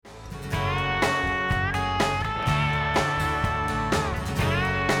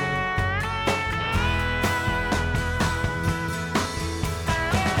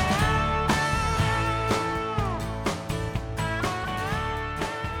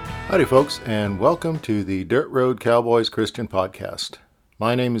Howdy, folks, and welcome to the Dirt Road Cowboys Christian Podcast.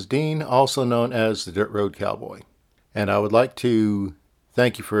 My name is Dean, also known as the Dirt Road Cowboy, and I would like to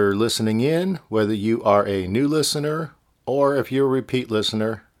thank you for listening in, whether you are a new listener or if you're a repeat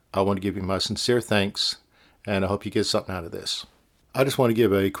listener. I want to give you my sincere thanks, and I hope you get something out of this. I just want to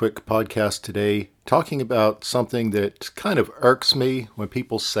give a quick podcast today talking about something that kind of irks me when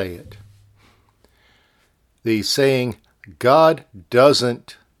people say it. The saying, God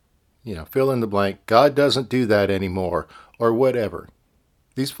doesn't, fill in the blank, God doesn't do that anymore, or whatever.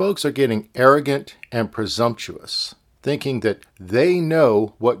 These folks are getting arrogant and presumptuous, thinking that they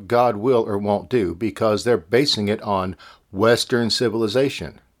know what God will or won't do because they're basing it on Western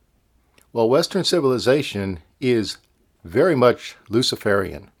civilization. Well, Western civilization is very much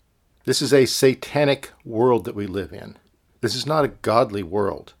Luciferian. This is a satanic world that we live in. This is not a godly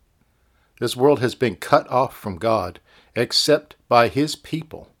world. This world has been cut off from God except by His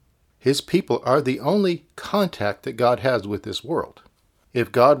people. His people are the only contact that God has with this world.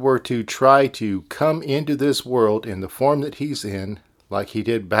 If God were to try to come into this world in the form that He's in, like He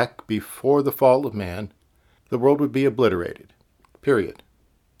did back before the fall of man, the world would be obliterated. Period.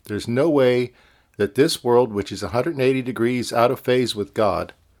 There's no way that this world, which is 180 degrees out of phase with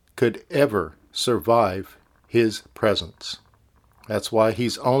God, could ever survive His presence. That's why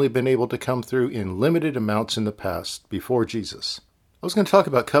He's only been able to come through in limited amounts in the past, before Jesus. I was going to talk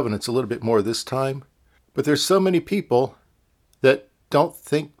about covenants a little bit more this time, but there's so many people that don't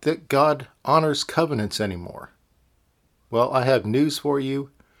think that God honors covenants anymore. Well, I have news for you.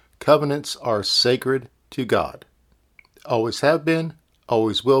 Covenants are sacred to God. Always have been,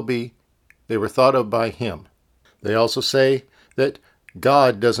 always will be. They were thought of by Him. They also say that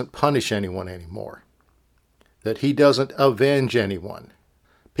God doesn't punish anyone anymore, that He doesn't avenge anyone.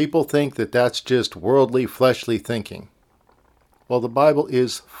 People think that that's just worldly, fleshly thinking. Well, the Bible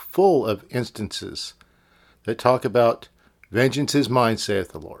is full of instances that talk about vengeance is mine,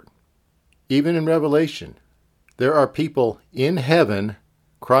 saith the Lord. Even in Revelation, there are people in heaven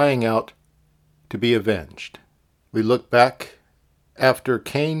crying out to be avenged. We look back after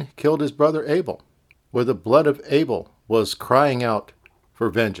Cain killed his brother Abel, where the blood of Abel was crying out for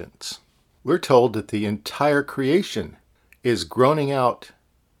vengeance. We're told that the entire creation is groaning out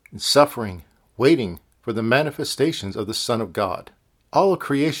and suffering, waiting for the manifestations of the Son of God. All of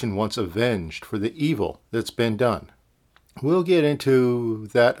creation wants avenged for the evil that's been done. We'll get into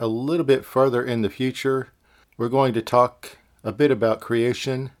that a little bit further in the future. We're going to talk a bit about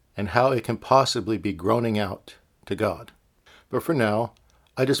creation and how it can possibly be groaning out to God. But for now,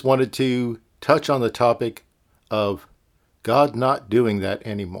 I just wanted to touch on the topic of God not doing that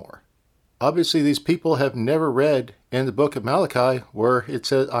anymore. Obviously, these people have never read in the book of Malachi where it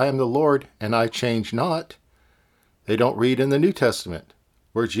says, I am the Lord and I change not. They don't read in the New Testament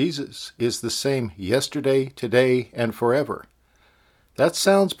where Jesus is the same yesterday, today, and forever. That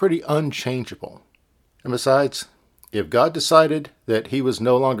sounds pretty unchangeable. And besides, if God decided that He was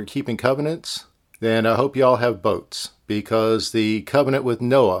no longer keeping covenants, then I hope y'all have boats, because the covenant with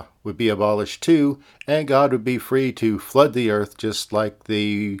Noah would be abolished too, and God would be free to flood the earth just like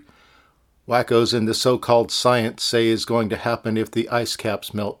the wackos in the so-called science say is going to happen if the ice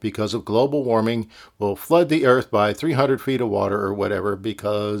caps melt because of global warming. Will flood the earth by 300 feet of water or whatever,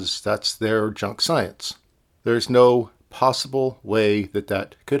 because that's their junk science. There's no possible way that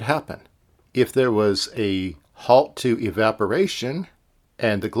that could happen. If there was a halt to evaporation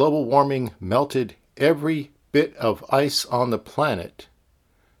and the global warming melted every bit of ice on the planet,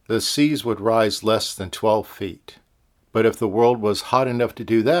 the seas would rise less than 12 feet. But if the world was hot enough to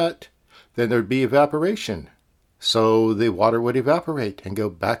do that, then there'd be evaporation. So the water would evaporate and go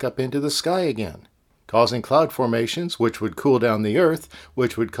back up into the sky again, causing cloud formations, which would cool down the earth,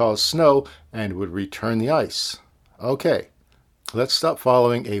 which would cause snow, and would return the ice. Okay, let's stop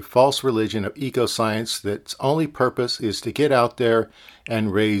following a false religion of eco-science that's only purpose is to get out there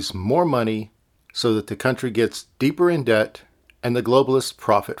and raise more money so that the country gets deeper in debt and the globalists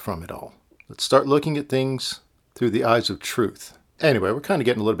profit from it all. Let's start looking at things through the eyes of truth. Anyway, we're kind of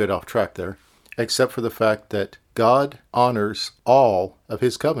getting a little bit off track there, except for the fact that God honors all of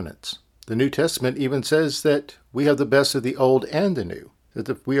His covenants. The New Testament even says that we have the best of the old and the new, that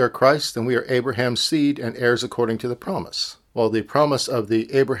if we are Christ, then we are Abraham's seed and heirs according to the promise. Well, the promise of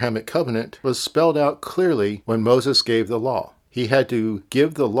the Abrahamic covenant was spelled out clearly when Moses gave the law. He had to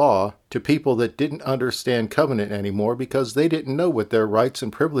give the law to people that didn't understand covenant anymore because they didn't know what their rights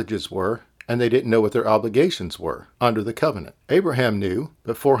and privileges were, and they didn't know what their obligations were under the covenant. Abraham knew,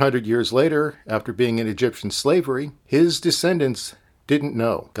 but 400 years later, after being in Egyptian slavery, his descendants didn't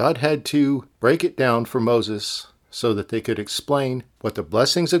know. God had to break it down for Moses so that they could explain what the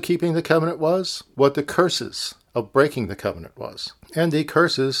blessings of keeping the covenant was, what the curses of breaking the covenant was. And the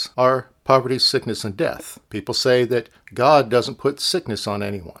curses are poverty, sickness, and death. People say that God doesn't put sickness on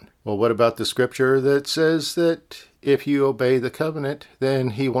anyone. Well, what about the scripture that says that if you obey the covenant,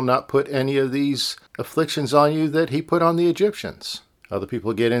 then he will not put any of these afflictions on you that he put on the Egyptians? Other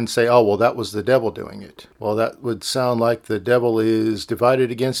people get in and say, oh, well, that was the devil doing it. Well, that would sound like the devil is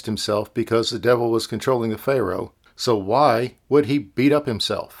divided against himself because the devil was controlling the Pharaoh. So why would he beat up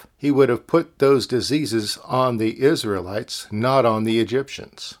himself? He would have put those diseases on the Israelites, not on the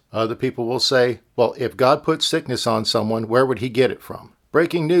Egyptians. Other people will say, well, if God put sickness on someone, where would he get it from?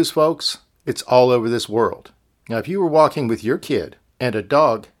 Breaking news, folks. It's all over this world. Now, if you were walking with your kid and a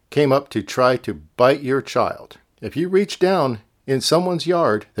dog came up to try to bite your child, if you reached down in someone's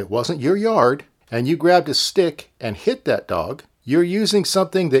yard that wasn't your yard and you grabbed a stick and hit that dog, you're using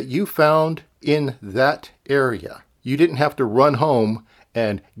something that you found in that area. You didn't have to run home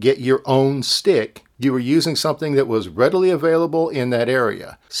and get your own stick. You were using something that was readily available in that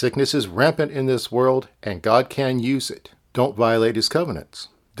area. Sickness is rampant in this world, and God can use it. Don't violate his covenants.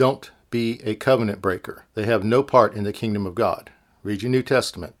 Don't be a covenant breaker. They have no part in the kingdom of God. Read your New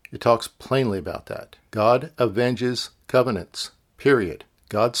Testament. It talks plainly about that. God avenges covenants, period.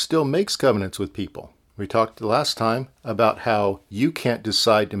 God still makes covenants with people. We talked last time about how you can't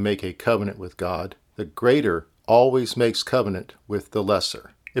decide to make a covenant with God. The greater always makes covenant with the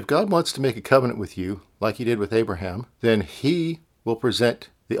lesser. If God wants to make a covenant with you, like he did with Abraham, then he will present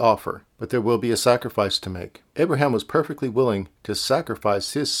the offer, but there will be a sacrifice to make. Abraham was perfectly willing to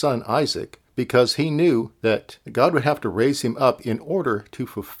sacrifice his son Isaac because he knew that God would have to raise him up in order to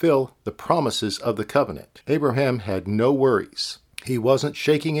fulfill the promises of the covenant. Abraham had no worries. He wasn't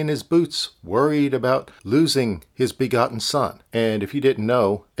shaking in his boots, worried about losing his begotten son. And if you didn't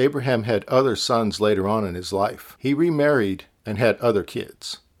know, Abraham had other sons later on in his life. He remarried and had other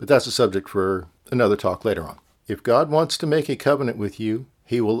kids. But that's a subject for another talk later on. If God wants to make a covenant with you,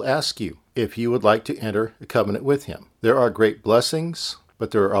 he will ask you if you would like to enter a covenant with him. There are great blessings,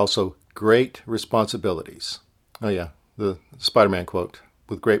 but there are also great responsibilities. Oh yeah, the Spider-Man quote,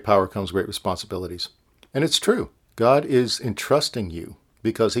 with great power comes great responsibilities. And it's true. God is entrusting you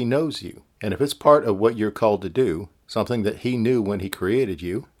because he knows you. And if it's part of what you're called to do, something that he knew when he created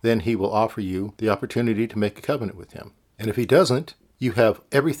you, then he will offer you the opportunity to make a covenant with him. And if he doesn't, you have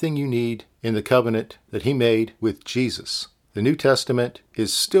everything you need in the covenant that he made with Jesus. The New Testament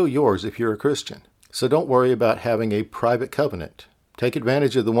is still yours if you're a Christian. So don't worry about having a private covenant. Take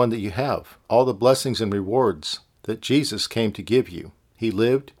advantage of the one that you have, all the blessings and rewards that Jesus came to give you. He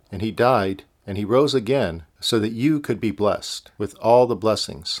lived and he died and he rose again so that you could be blessed with all the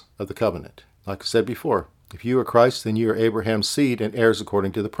blessings of the covenant. Like I said before, if you are Christ, then you are Abraham's seed and heirs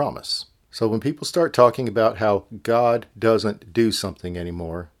according to the promise. So when people start talking about how God doesn't do something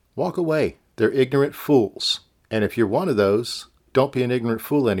anymore, walk away. They're ignorant fools. And if you're one of those, don't be an ignorant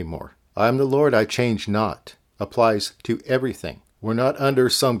fool anymore. I am the Lord, I change not. Applies to everything. We're not under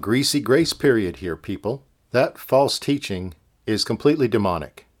some greasy grace period here, people. That false teaching is completely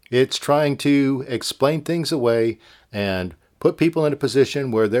demonic. It's trying to explain things away and put people in a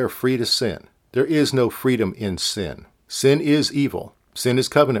position where they're free to sin. There is no freedom in sin. Sin is evil. Sin is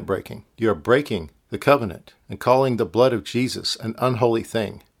covenant breaking. You're breaking the covenant and calling the blood of Jesus an unholy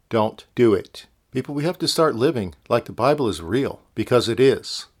thing. Don't do it. People, we have to start living like the Bible is real, because it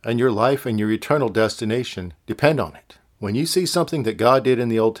is. And your life and your eternal destination depend on it. When you see something that God did in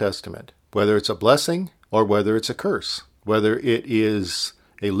the Old Testament, whether it's a blessing or whether it's a curse, whether it is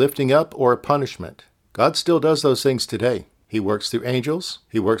a lifting up or a punishment, God still does those things today. He works through angels.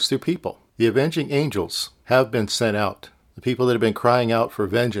 He works through people. The avenging angels have been sent out. The people that have been crying out for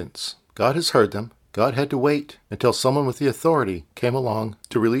vengeance, God has heard them. God had to wait until someone with the authority came along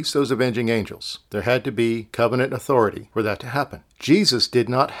to release those avenging angels. There had to be covenant authority for that to happen. Jesus did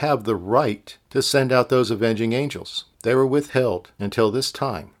not have the right to send out those avenging angels. They were withheld until this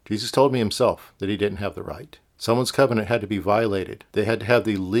time. Jesus told me himself that he didn't have the right. Someone's covenant had to be violated. They had to have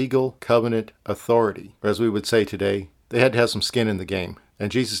the legal covenant authority. Or as we would say today, they had to have some skin in the game.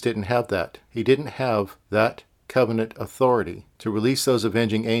 And Jesus didn't have that. He didn't have that covenant authority to release those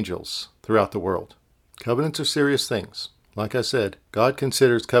avenging angels throughout the world. Covenants are serious things. Like I said, God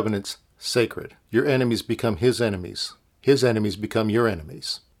considers covenants sacred. Your enemies become his enemies. His enemies become your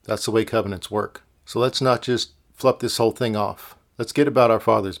enemies. That's the way covenants work. So let's not just fluff this whole thing off. Let's get about our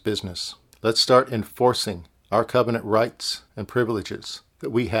Father's business. Let's start enforcing our covenant rights and privileges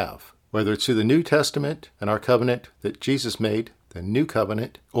that we have, whether it's through the New Testament and our covenant that Jesus made, the new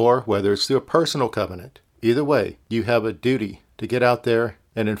covenant, or whether it's through a personal covenant. Either way, you have a duty to get out there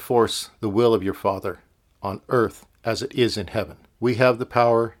and enforce the will of your Father. on earth as it is in heaven. We have the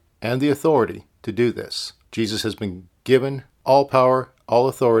power and the authority to do this. Jesus has been given all power, all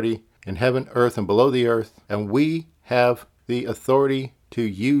authority in heaven, earth, and below the earth, and we have the authority to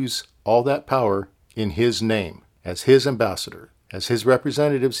use all that power in His name. As His ambassador, as His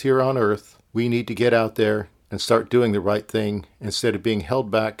representatives here on earth, we need to get out there and start doing the right thing instead of being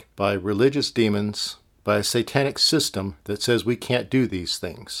held back by religious demons, by a satanic system that says we can't do these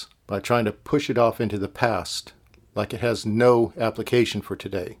things, by trying to push it off into the past like it has no application for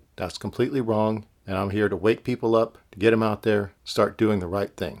today. That's completely wrong, and I'm here to wake people up, to get them out there, start doing the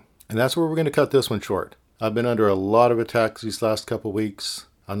right thing. And that's where we're going to cut this one short. I've been under a lot of attacks these last couple weeks.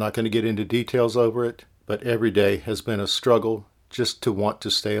 I'm not going to get into details over it, but every day has been a struggle just to want to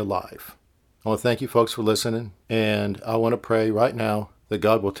stay alive. I want to thank you folks for listening, and I want to pray right now that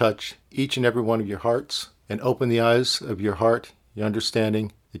God will touch each and every one of your hearts and open the eyes of your heart, your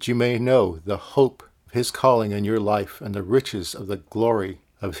understanding, that you may know the hope of His calling in your life and the riches of the glory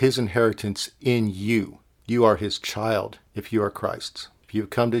of His inheritance in you. You are His child if you are Christ's. If you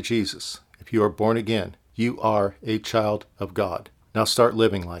have come to Jesus, if you are born again, you are a child of God. Now start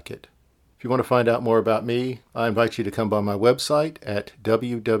living like it. If you want to find out more about me, I invite you to come by my website at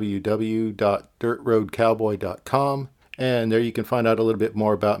www.dirtroadcowboy.com, and there you can find out a little bit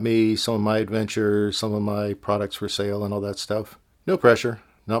more about me, some of my adventures, some of my products for sale, and all that stuff. No pressure,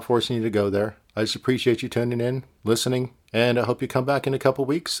 not forcing you to go there. I just appreciate you tuning in, listening, and I hope you come back in a couple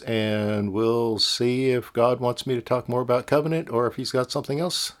weeks, and we'll see if God wants me to talk more about covenant or if He's got something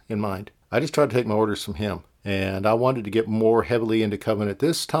else in mind. I just try to take my orders from Him. And I wanted to get more heavily into covenant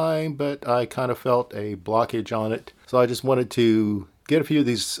this time, but I kind of felt a blockage on it. So I just wanted to get a few of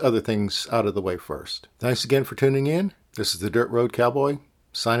these other things out of the way first. Thanks again for tuning in. This is the Dirt Road Cowboy,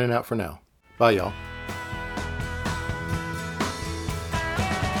 signing out for now. Bye, y'all.